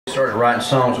Started writing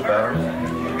songs about her.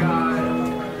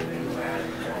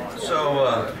 So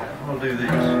I'll do these.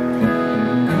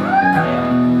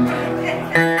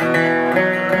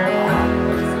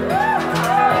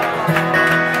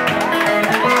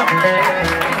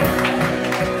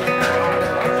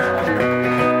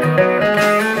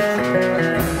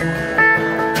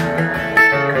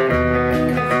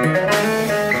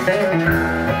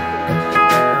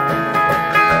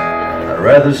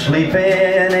 Rather sleep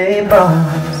in a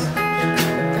box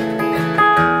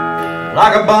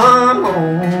like a bomb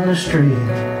on the street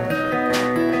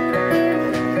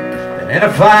than in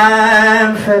a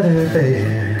fine feather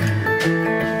bed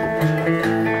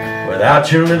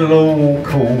without your little old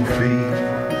cold feet.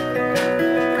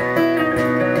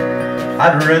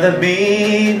 I'd rather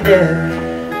be dead,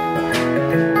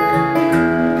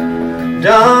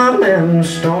 dumb and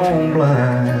stone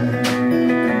blind,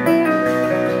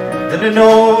 than to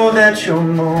know that your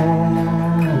morning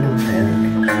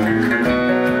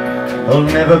will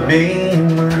never be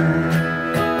mine.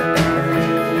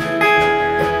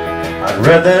 I'd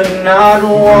rather not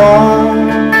walk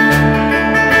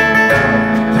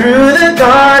through the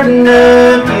garden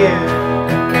of youth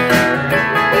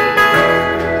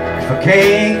if I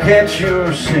can't catch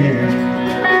your scent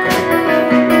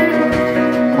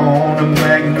on a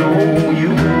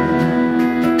magnolia.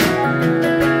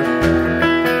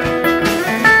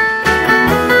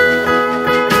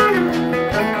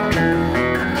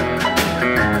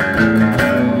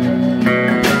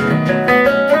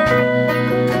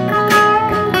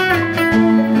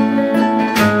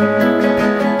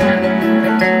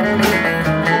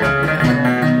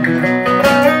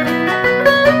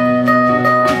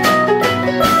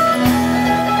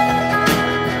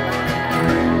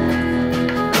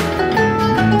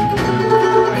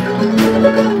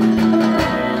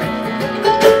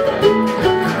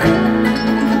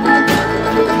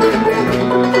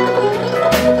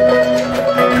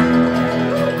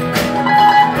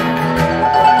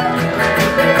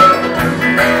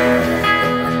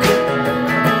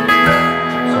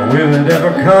 If it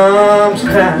ever comes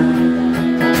time,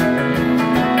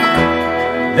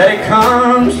 that it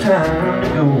comes time to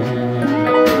go,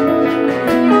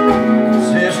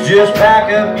 sis, just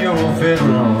pack up your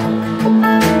fiddle,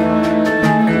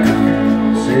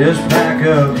 sis, pack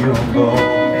up your bow.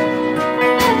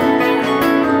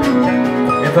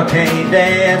 If I can't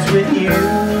dance with you,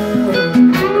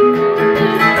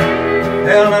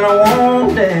 hell, then I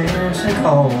won't dance at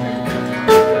all.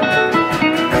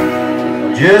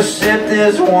 Just sit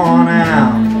this one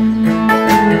out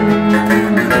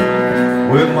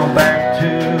with my back to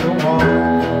the wall.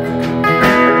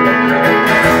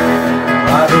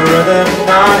 I'd rather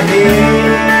not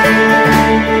hear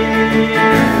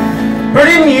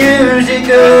pretty music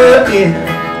again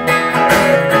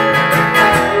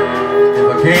if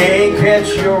I can't catch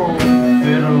your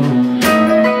fiddle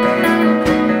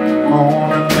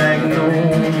on a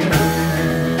magnolia.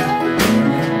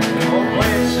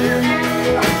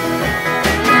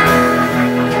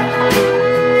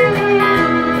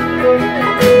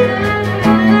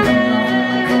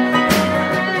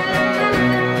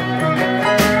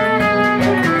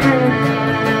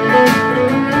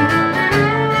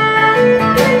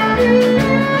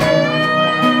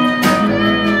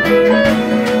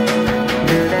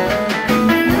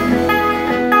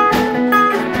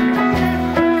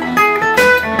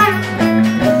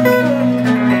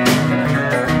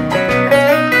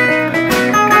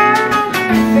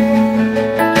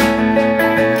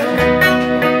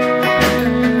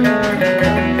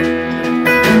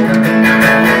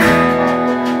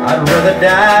 I'd rather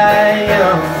die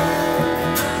young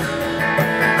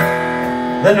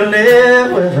than to live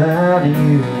without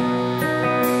you.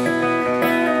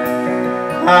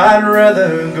 I'd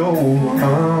rather go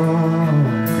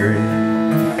hungry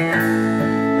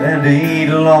than to eat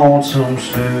lonesome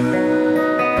stew.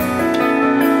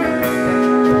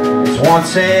 It's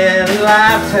once in a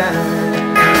lifetime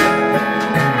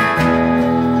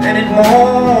and it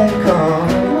won't come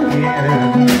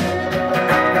again.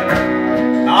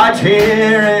 It's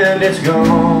here and it's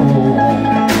gone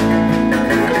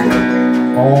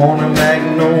on a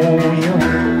magnolia.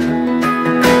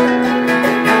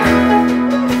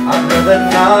 I'd rather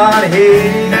not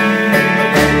hear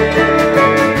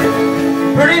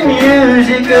pretty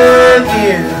music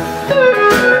again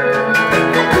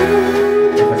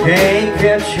if I can't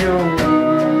catch you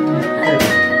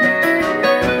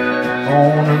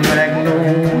on a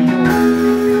magnolia.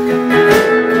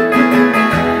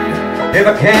 If I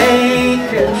can't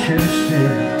catch you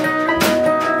still